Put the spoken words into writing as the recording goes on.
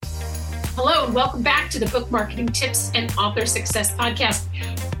Hello, and welcome back to the Book Marketing Tips and Author Success Podcast.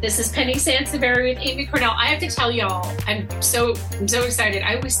 This is Penny Sansevieri with Amy Cornell. I have to tell y'all, I'm so excited.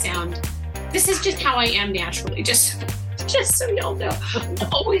 I always this is just how I am naturally, just so y'all know. I'm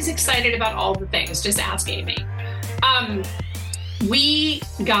always excited about all the things. Just ask Amy. I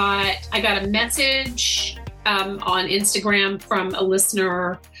got a message on Instagram from a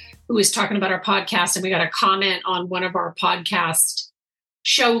listener who was talking about our podcast, and we got a comment on one of our podcast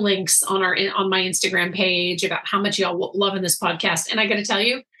show links on my Instagram page about how much y'all loving this podcast. And I got to tell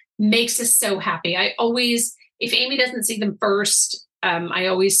you, makes us so happy. I always, if Amy doesn't see them first, I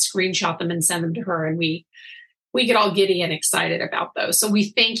always screenshot them and send them to her, and we get all giddy and excited about those. So we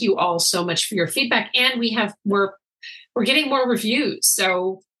thank you all so much for your feedback, and we're getting more reviews.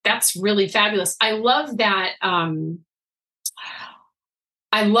 So that's really fabulous. I love that.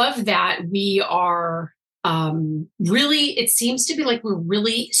 We are really, it seems to be like we're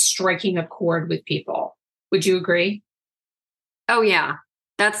really striking a chord with people. Would you agree? Oh yeah.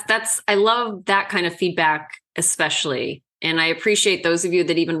 I love that kind of feedback, especially. And I appreciate those of you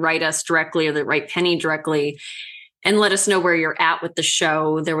that even write us directly or that write Penny directly and let us know where you're at with the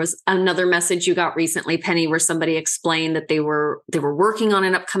show. There was another message you got recently, Penny, where somebody explained that they were working on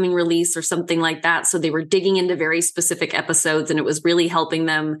an upcoming release or something like that. So they were digging into very specific episodes and it was really helping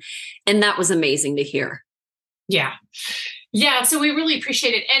them. And that was amazing to hear. Yeah. Yeah. So we really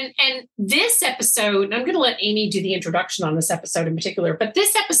appreciate it. And this episode, and I'm going to let Amy do the introduction on this episode in particular, but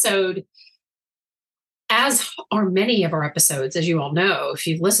this episode, as are many of our episodes, as you all know, if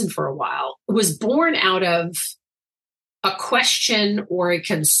you've listened for a while, was born out of a question or a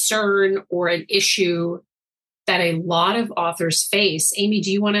concern or an issue that a lot of authors face. Amy,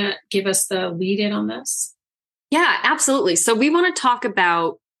 do you want to give us the lead in on this? Yeah, absolutely. So we want to talk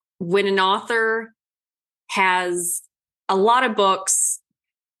about when an author has a lot of books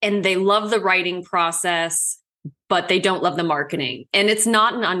and they love the writing process, but they don't love the marketing. And it's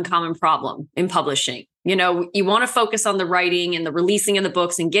not an uncommon problem in publishing. You know, you want to focus on the writing and the releasing of the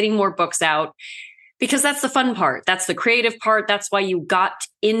books and getting more books out, because that's the fun part. That's the creative part. That's why you got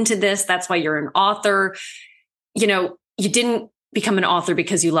into this. That's why you're an author. You know, you didn't become an author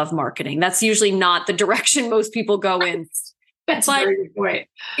because you love marketing. That's usually not the direction most people go in. That's a very good point.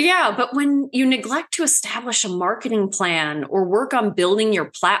 Yeah. But when you neglect to establish a marketing plan or work on building your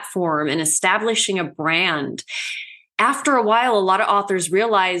platform and establishing a brand, after a while, a lot of authors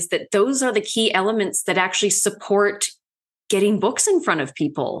realize that those are the key elements that actually support getting books in front of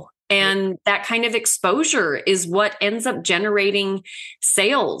people. And that kind of exposure is what ends up generating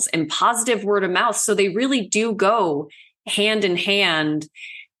sales and positive word of mouth. So they really do go hand in hand.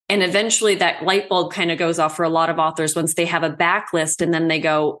 And eventually that light bulb kind of goes off for a lot of authors once they have a backlist and then they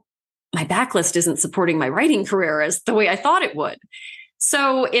go, my backlist isn't supporting my writing career as the way I thought it would.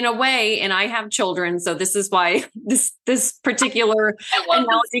 So in a way, and I have children, so this is why this particular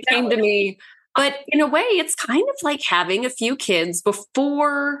analogy came to me. But in a way, it's kind of like having a few kids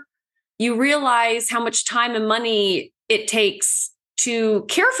before you realize how much time and money it takes to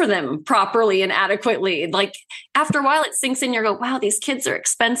care for them properly and adequately. Like after a while, it sinks in, you go, wow, these kids are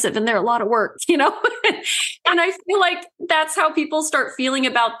expensive and they're a lot of work, you know? And I feel like that's how people start feeling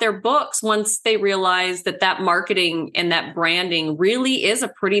about their books once they realize that marketing and that branding really is a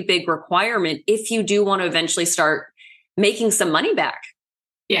pretty big requirement if you do want to eventually start making some money back.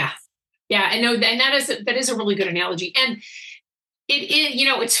 Yeah. Yeah. I know. And that is a really good analogy. And it is, you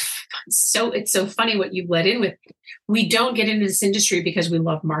know, it's so funny what you led in with. We don't get into this industry because we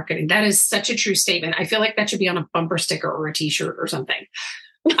love marketing. That is such a true statement. I feel like that should be on a bumper sticker or a t-shirt or something.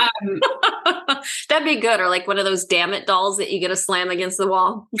 That'd be good. Or like one of those damn it dolls that you get to slam against the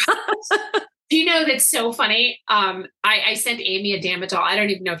wall. Do you know, that's so funny? I sent Amy a damn it doll. I don't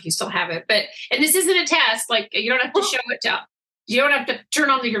even know if you still have it, and this isn't a test. Like you don't have to show it to, you don't have to turn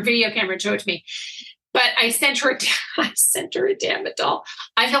on your video camera and show it to me. But I sent her a damn it doll.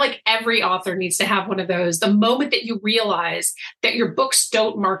 I feel like every author needs to have one of those. The moment that you realize that your books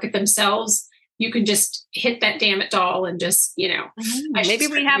don't market themselves, you can just hit that damn it doll and just, you know. Maybe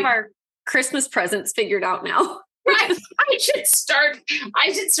we have our Christmas presents figured out now. Right. I should start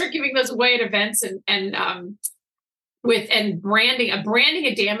giving those away at events and branding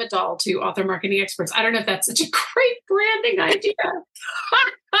a damn it doll to author marketing experts. I don't know if that's such a great branding idea.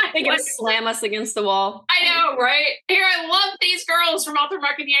 They're going to slam us against the wall. I know, right? Here, I love these girls from author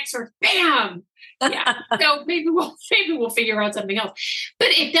marketing experts. Bam. Yeah. So maybe we'll figure out something else. But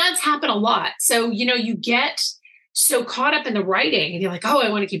it does happen a lot. So, you know, you get so caught up in the writing and you're like, oh, I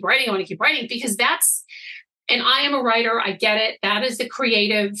want to keep writing because and I am a writer. I get it. That is the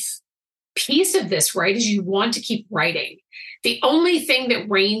creative piece of this, right? Is you want to keep writing. The only thing that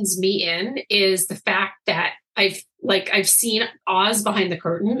reins me in is the fact that I've seen Oz behind the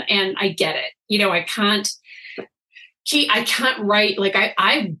curtain, and I get it. You know, I can't write, like,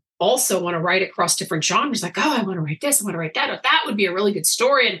 I also want to write across different genres. Like, oh, I want to write this, I want to write that. Oh, that would be a really good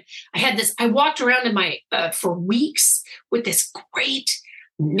story. And I walked around in my, for weeks with this great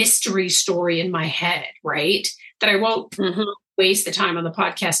mystery story in my head, right? That I won't waste the time on the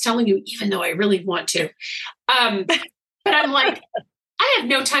podcast telling you, even though I really want to. But I'm like, I have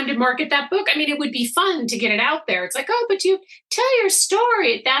no time to market that book. I mean, it would be fun to get it out there. It's like, oh, but you tell your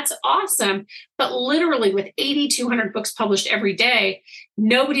story. That's awesome. But literally with 8,200 books published every day,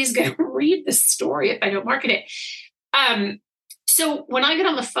 nobody's going to read the story if I don't market it. So when I get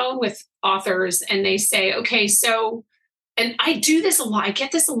on the phone with authors and they say, okay, so, and I do this a lot, I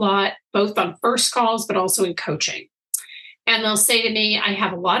get this a lot, both on first calls, but also in coaching. And they'll say to me, I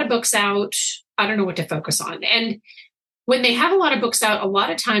have a lot of books out. I don't know what to focus on. And when they have a lot of books out, a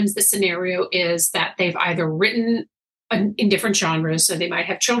lot of times the scenario is that they've either written in different genres. So they might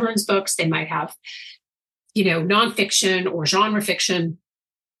have children's books, they might have, you know, nonfiction or genre fiction.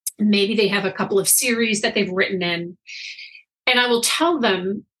 Maybe they have a couple of series that they've written in. And I will tell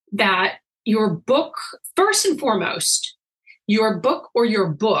them that your book, first and foremost, your book or your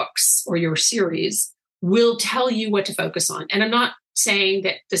books or your series will tell you what to focus on. And I'm not saying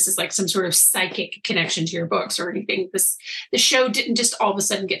that this is like some sort of psychic connection to your books or anything. The show didn't just all of a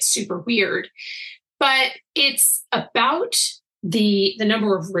sudden get super weird, but it's about the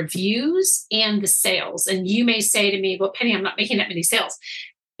number of reviews and the sales. And you may say to me, well, Penny, I'm not making that many sales,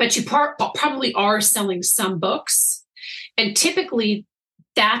 but you probably are selling some books. And typically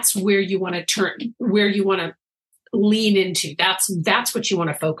that's where you want to turn, where you want to lean into. That's what you want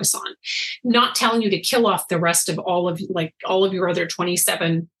to focus on. Not telling you to kill off the rest of all of your other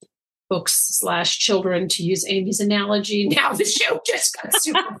 27 books / children, to use Amy's analogy. Now the show just got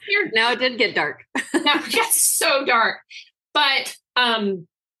super weird. Now it did get dark. Now it gets so dark. But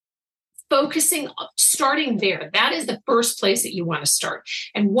starting there, that is the first place that you want to start.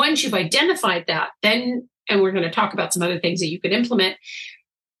 And once you've identified that, then, and we're going to talk about some other things that you could implement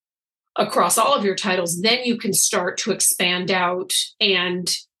across all of your titles, then you can start to expand out and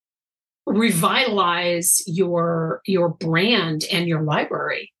revitalize your brand and your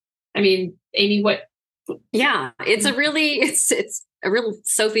library. I mean, Amy, what? Yeah, it's a real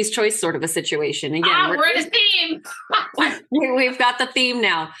Sophie's Choice sort of a situation. Again, we're in a theme. We've got the theme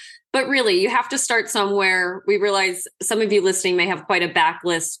now. But really, you have to start somewhere. We realize some of you listening may have quite a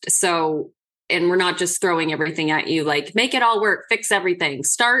backlist. So, and we're not just throwing everything at you, like make it all work, fix everything.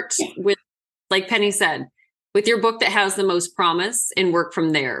 Start with, like Penny said, with your book that has the most promise and work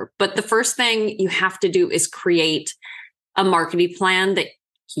from there. But the first thing you have to do is create a marketing plan that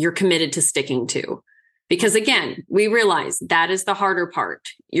you're committed to sticking to. Because again, we realize that is the harder part.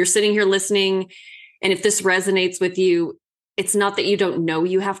 You're sitting here listening, and if this resonates with you, it's not that you don't know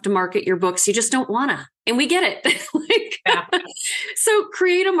you have to market your books. You just don't want to. And we get it. So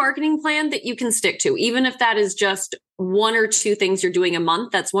create a marketing plan that you can stick to, even if that is just 1 or 2 things you're doing a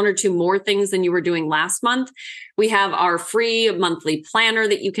month. That's 1 or 2 more things than you were doing last month. We have our free monthly planner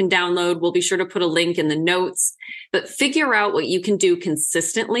that you can download. We'll be sure to put a link in the notes, but figure out what you can do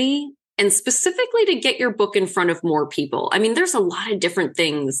consistently and specifically to get your book in front of more people. I mean, there's a lot of different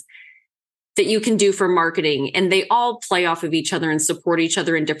things that you can do for marketing, and they all play off of each other and support each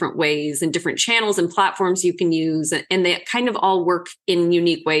other in different ways and different channels and platforms you can use. And they kind of all work in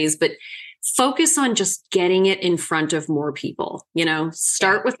unique ways, but focus on just getting it in front of more people. You know,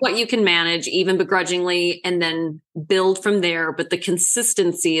 start with what you can manage, even begrudgingly, and then build from there. But the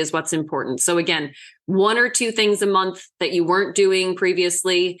consistency is what's important. So again, 1 or 2 things a month that you weren't doing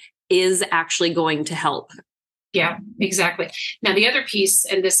previously is actually going to help. Yeah, exactly. Now, the other piece,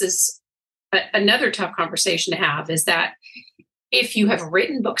 and this is another tough conversation to have, is that if you have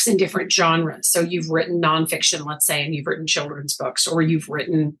written books in different genres, so you've written nonfiction, let's say, and you've written children's books, or you've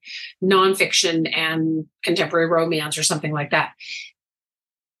written nonfiction and contemporary romance or something like that,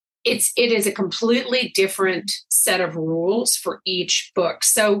 it is a completely different set of rules for each book.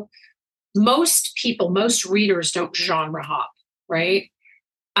 So most readers don't genre hop, right?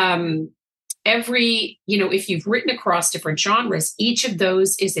 If you've written across different genres, each of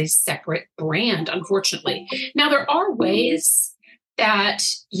those is a separate brand, unfortunately. Now, there are ways that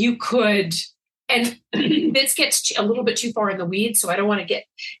you could, and this gets a little bit too far in the weeds, so I don't want to get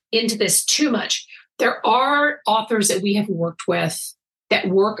into this too much. There are authors that we have worked with that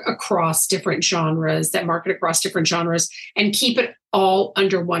work across different genres, that market across different genres, and keep it all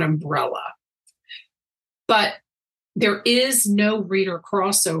under one umbrella. But there is no reader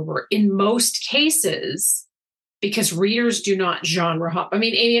crossover in most cases because readers do not genre hop. I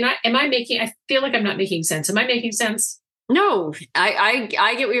mean, Amy, I feel like I'm not making sense. Am I making sense? No, I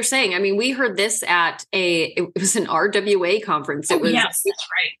get what you're saying. I mean, we heard this at it was an RWA conference. Yes, that's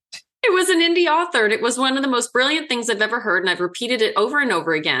right. It was an indie author, and it was one of the most brilliant things I've ever heard. And I've repeated it over and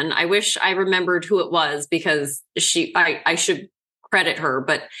over again. I wish I remembered who it was, because I should credit her,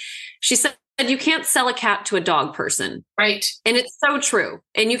 but she said, you can't sell a cat to a dog person. Right. And it's so true.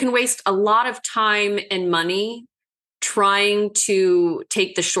 And you can waste a lot of time and money trying to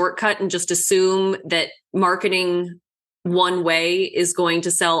take the shortcut and just assume that marketing one way is going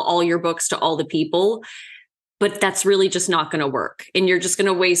to sell all your books to all the people. But that's really just not going to work. And you're just going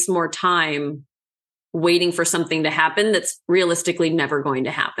to waste more time waiting for something to happen that's realistically never going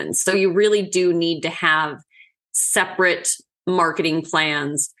to happen. So you really do need to have separate marketing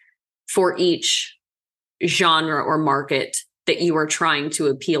plans for each genre or market that you are trying to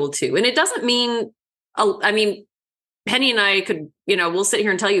appeal to. And it doesn't mean, I mean, Penny and I could, we'll sit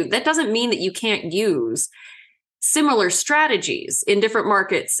here and tell you that doesn't mean that you can't use similar strategies in different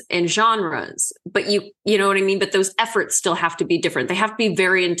markets and genres, but you know what I mean? But those efforts still have to be different. They have to be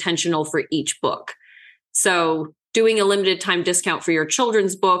very intentional for each book. So doing a limited time discount for your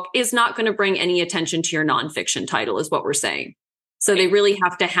children's book is not going to bring any attention to your nonfiction title, is what we're saying. So they really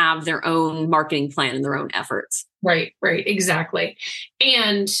have to have their own marketing plan and their own efforts. Right, exactly.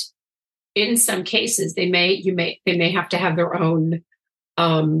 And in some cases, they may have to have their own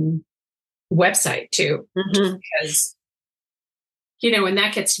website too, because and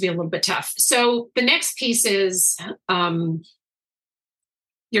that gets to be a little bit tough. So the next piece is you're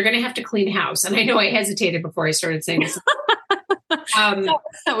going to have to clean house. And I know I hesitated before I started saying this.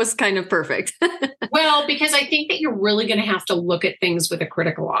 That was kind of perfect. Well, because I think that you're really going to have to look at things with a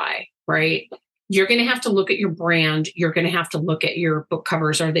critical eye, right? You're going to have to look at your brand. You're going to have to look at your book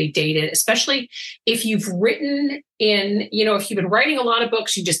covers. Are they dated? Especially if you've written if you've been writing a lot of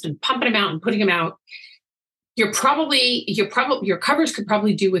books, you've just been pumping them out and putting them out. Your covers could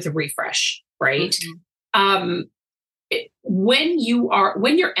probably do with a refresh, right? Mm-hmm. When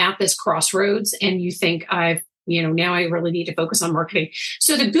you're at this crossroads and you think now I really need to focus on marketing.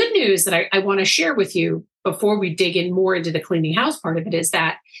 So the good news that I want to share with you before we dig in more into the cleaning house part of it is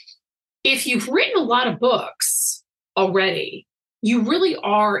that if you've written a lot of books already, you really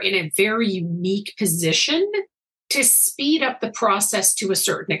are in a very unique position to speed up the process to a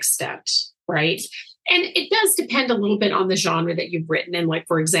certain extent, right? And it does depend a little bit on the genre that you've written in. Like,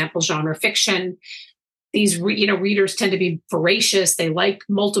 for example, genre fiction. These, readers tend to be voracious. They like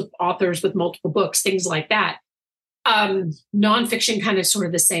multiple authors with multiple books, things like that. Nonfiction kind of sort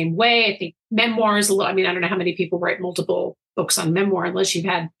of the same way. I think memoirs, I don't know how many people write multiple books on memoir unless you've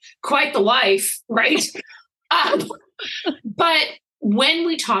had quite the life, right? But when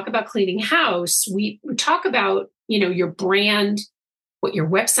we talk about cleaning house, we talk about, your brand, what your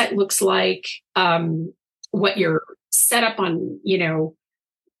website looks like, what your setup on,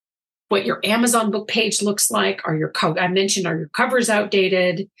 what your Amazon book page looks like. Are your covers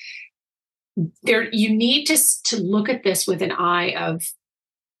outdated? You need to look at this with an eye of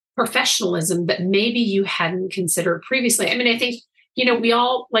professionalism that maybe you hadn't considered previously. I mean, I think, we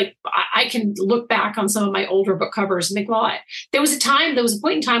all I can look back on some of my older book covers and think, well, there was a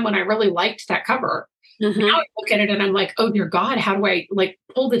point in time when I really liked that cover. Mm-hmm. Now I look at it and I'm like, oh dear God, how do I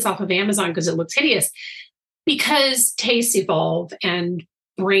pull this off of Amazon because it looks hideous? Because tastes evolve and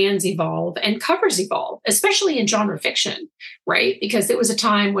brands evolve and covers evolve, especially in genre fiction, right? Because there was a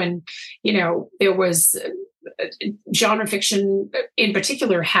time when, there was genre fiction in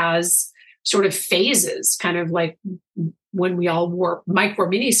particular has sort of phases, kind of like when we all wore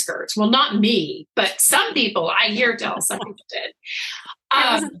mini skirts. Well, not me, but some people, I hear tell, some people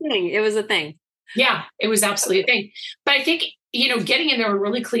did. It was a thing. Yeah, it was absolutely a thing. But I think, getting in there and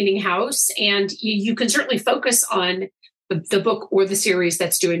really cleaning house, and you can certainly focus on the book or the series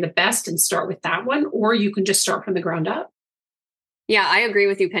that's doing the best and start with that one, or you can just start from the ground up. Yeah, I agree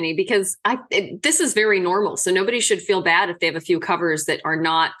with you, Penny, because this is very normal. So nobody should feel bad if they have a few covers that are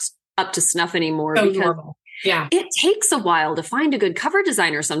not up to snuff anymore. So because normal. Yeah. It takes a while to find a good cover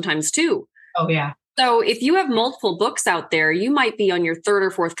designer sometimes too. Oh, yeah. So if you have multiple books out there, you might be on your third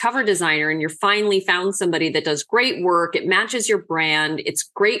or fourth cover designer and you're finally found somebody that does great work. It matches your brand. It's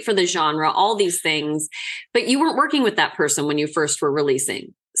great for the genre, all these things, but you weren't working with that person when you first were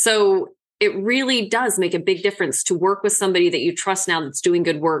releasing. So it really does make a big difference to work with somebody that you trust now that's doing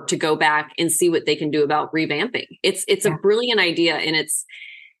good work to go back and see what they can do about revamping. It's a brilliant idea, and it's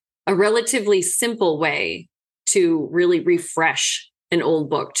a relatively simple way to really refresh an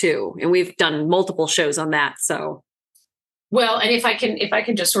old book too. And we've done multiple shows on that. So Well, and if I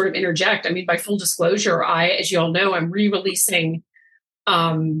can just sort of interject, I mean, by full disclosure, as you all know, I'm re-releasing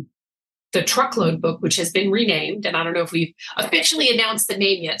the Truckload book, which has been renamed. And I don't know if we've officially announced the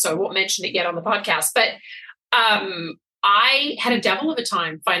name yet, so I won't mention it yet on the podcast. But I had a devil of a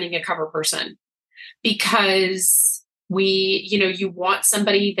time finding a cover person, because you want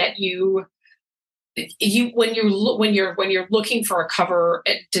somebody that when you're looking for a cover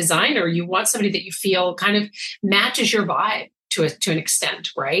designer, you want somebody that you feel kind of matches your vibe to an extent,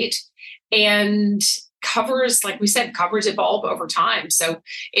 right? And covers, like we said, covers evolve over time, so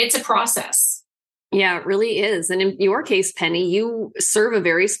it's a process. Yeah, it really is. And in your case, Penny, you serve a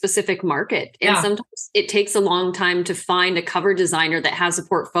very specific market, and sometimes it takes a long time to find a cover designer that has a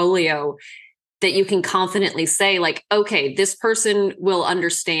portfolio that you can confidently say, like, okay, this person will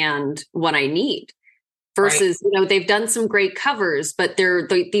understand what I need. Versus, they've done some great covers, but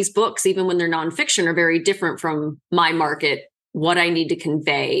these books, even when they're nonfiction, are very different from my market, what I need to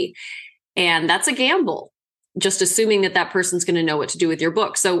convey. And that's a gamble, just assuming that person's going to know what to do with your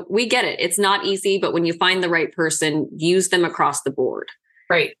book. So we get it. It's not easy, but when you find the right person, use them across the board.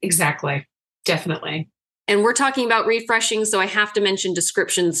 Right. Exactly. Definitely. And we're talking about refreshing, so I have to mention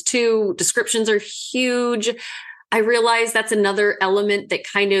descriptions too. Descriptions are huge. I realize that's another element that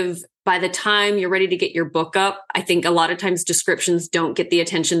kind of, by the time you're ready to get your book up, I think a lot of times descriptions don't get the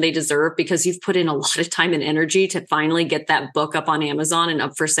attention they deserve because you've put in a lot of time and energy to finally get that book up on Amazon and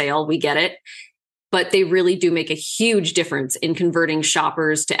up for sale. We get it. But they really do make a huge difference in converting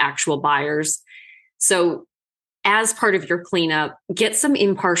shoppers to actual buyers. So as part of your cleanup, get some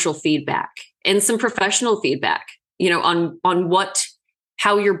impartial feedback and some professional feedback, on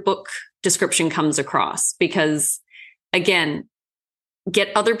how your book description comes across. Because again,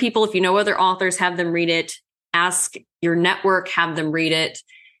 get other people, if you know other authors, have them read it, ask your network, have them read it,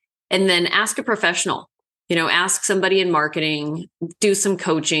 and then ask a professional, ask somebody in marketing, do some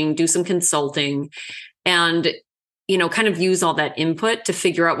coaching, do some consulting, and, kind of use all that input to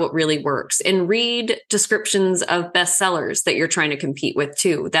figure out what really works, and read descriptions of bestsellers that you're trying to compete with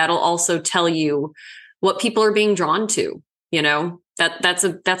too. That'll also tell you what people are being drawn to,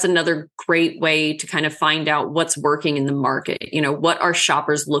 That's another great way to kind of find out what's working in the market. What are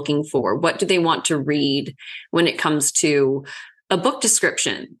shoppers looking for? What do they want to read when it comes to a book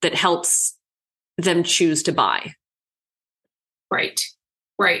description that helps them choose to buy? Right.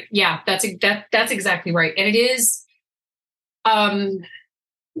 Yeah, that's exactly right. And it is,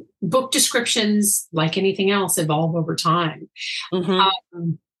 book descriptions, like anything else, evolve over time.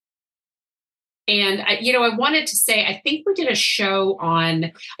 Mm-hmm. And I wanted to say, I think we did a show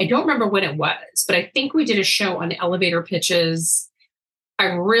on, I don't remember when it was, but I think we did a show on elevator pitches. I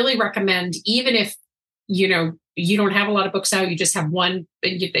really recommend, even if, you don't have a lot of books out, you just have one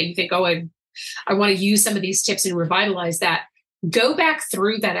and you think, oh, I want to use some of these tips and revitalize that. Go back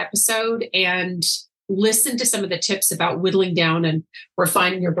through that episode and listen to some of the tips about whittling down and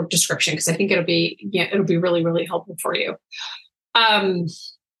refining your book description, because I think it'll be really, really helpful for you.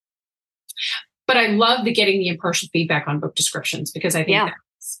 But I love getting the impartial feedback on book descriptions, because I think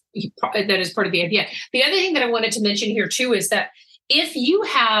that is part of the idea. The other thing that I wanted to mention here too is that if you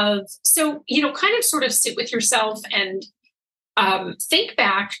have, kind of sort of sit with yourself and think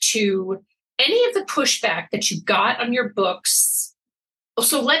back to any of the pushback that you got on your books.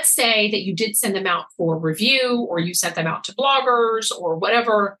 So let's say that you did send them out for review, or you sent them out to bloggers or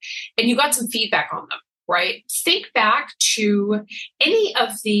whatever, and you got some feedback on them. Right? Think back to any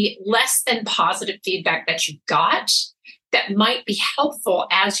of the less than positive feedback that you got that might be helpful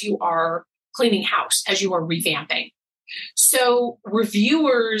as you are cleaning house, as you are revamping. So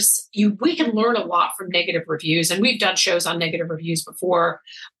reviewers, we can learn a lot from negative reviews, and we've done shows on negative reviews before.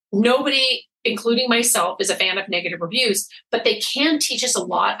 Nobody, including myself, is a fan of negative reviews, but they can teach us a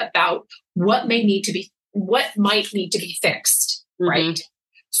lot about what might need to be fixed, right? Mm-hmm.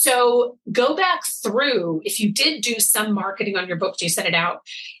 So go back through, if you did do some marketing on your book, you sent it out,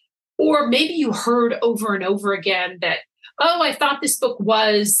 or maybe you heard over and over again that, oh, I thought this book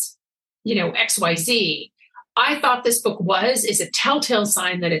was, XYZ. I thought this book is a telltale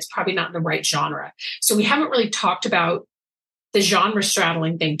sign that it's probably not in the right genre. So we haven't really talked about the genre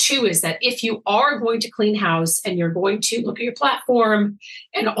straddling thing too, is that if you are going to clean house and you're going to look at your platform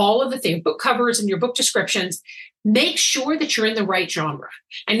and all of the things, book covers and your book descriptions, make sure that you're in the right genre.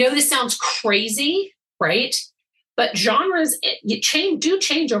 I know this sounds crazy, right? But genres do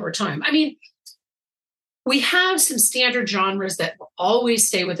change over time. I mean, we have some standard genres that will always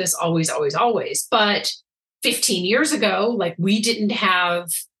stay with us, always, always, always. But 15 years ago, like, we didn't have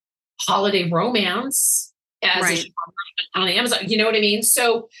holiday romance as a genre on Amazon. You know what I mean?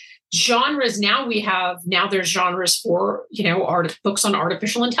 So genres, now there's genres for, books on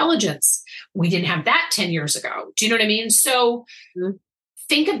artificial intelligence. We didn't have that 10 years ago. Do you know what I mean? So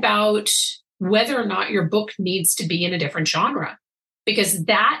think about whether or not your book needs to be in a different genre, because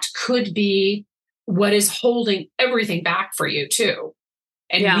that could be what is holding everything back for you too.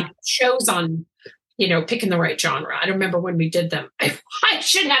 And we chose on, picking the right genre. I don't remember when we did them. I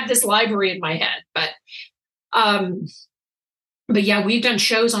should have this library in my head, but yeah, we've done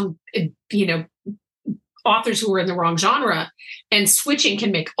shows on, authors who are in the wrong genre, and switching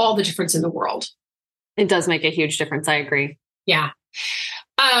can make all the difference in the world. It does make a huge difference. I agree. Yeah.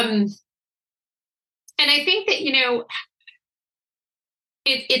 And I think that,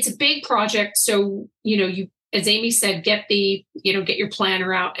 it's a big project. So, you, as Amy said, get your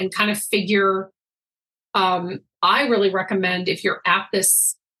planner out and kind of figure, I really recommend, if you're at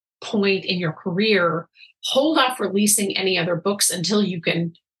this point in your career, hold off releasing any other books until you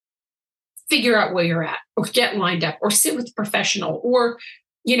can figure out where you're at, or get lined up, or sit with a professional, or,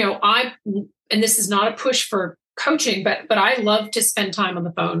 and this is not a push for coaching, but I love to spend time on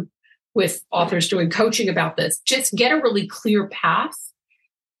the phone with authors doing coaching about this. Just get a really clear path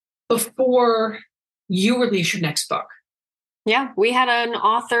before you release your next book. Yeah, we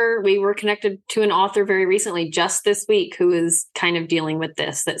were connected to an author very recently, just this week, who is kind of dealing with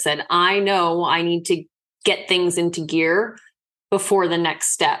this, that said, I know I need to get things into gear before the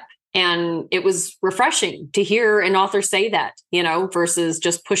next step. And it was refreshing to hear an author say that, versus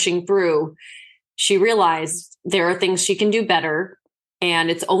just pushing through. She realized there are things she can do better,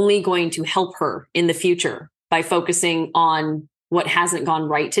 and it's only going to help her in the future by focusing on what hasn't gone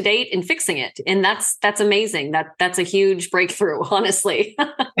right to date and fixing it. And that's amazing. That's a huge breakthrough, honestly.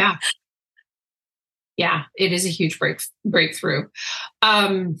 Yeah. Yeah, it is a huge breakthrough.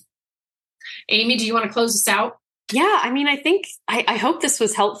 Amy, do you want to close us out? Yeah, I hope this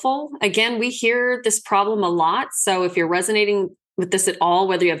was helpful. Again, we hear this problem a lot. So if you're resonating with this at all,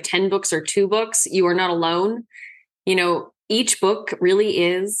 whether you have 10 books or 2 books, you are not alone. Each book really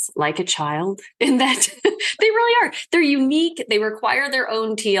is like a child in that they really are. They're unique. They require their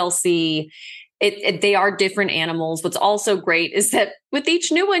own TLC. They are different animals. What's also great is that with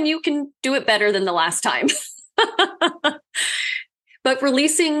each new one, you can do it better than the last time. But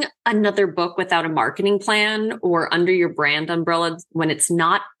releasing another book without a marketing plan or under your brand umbrella, when it's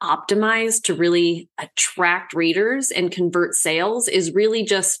not optimized to really attract readers and convert sales, is really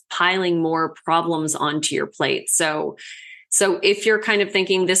just piling more problems onto your plate. So if you're kind of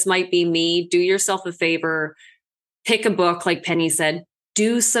thinking this might be me, do yourself a favor, pick a book, like Penny said,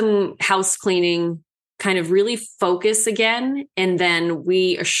 do some house cleaning, kind of really focus again. And then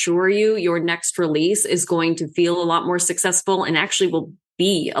we assure you your next release is going to feel a lot more successful, and actually will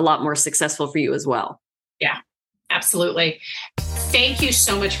be a lot more successful for you as well. Yeah, absolutely. Thank you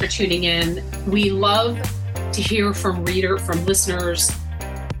so much for tuning in. We love to hear from listeners,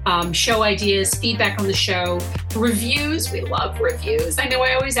 show ideas, feedback on the show, reviews. We love reviews. I know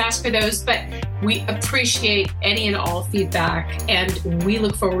I always ask for those, but we appreciate any and all feedback, and we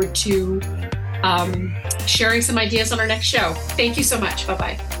look forward to sharing some ideas on our next show. Thank you so much.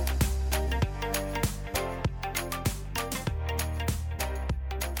 Bye-bye.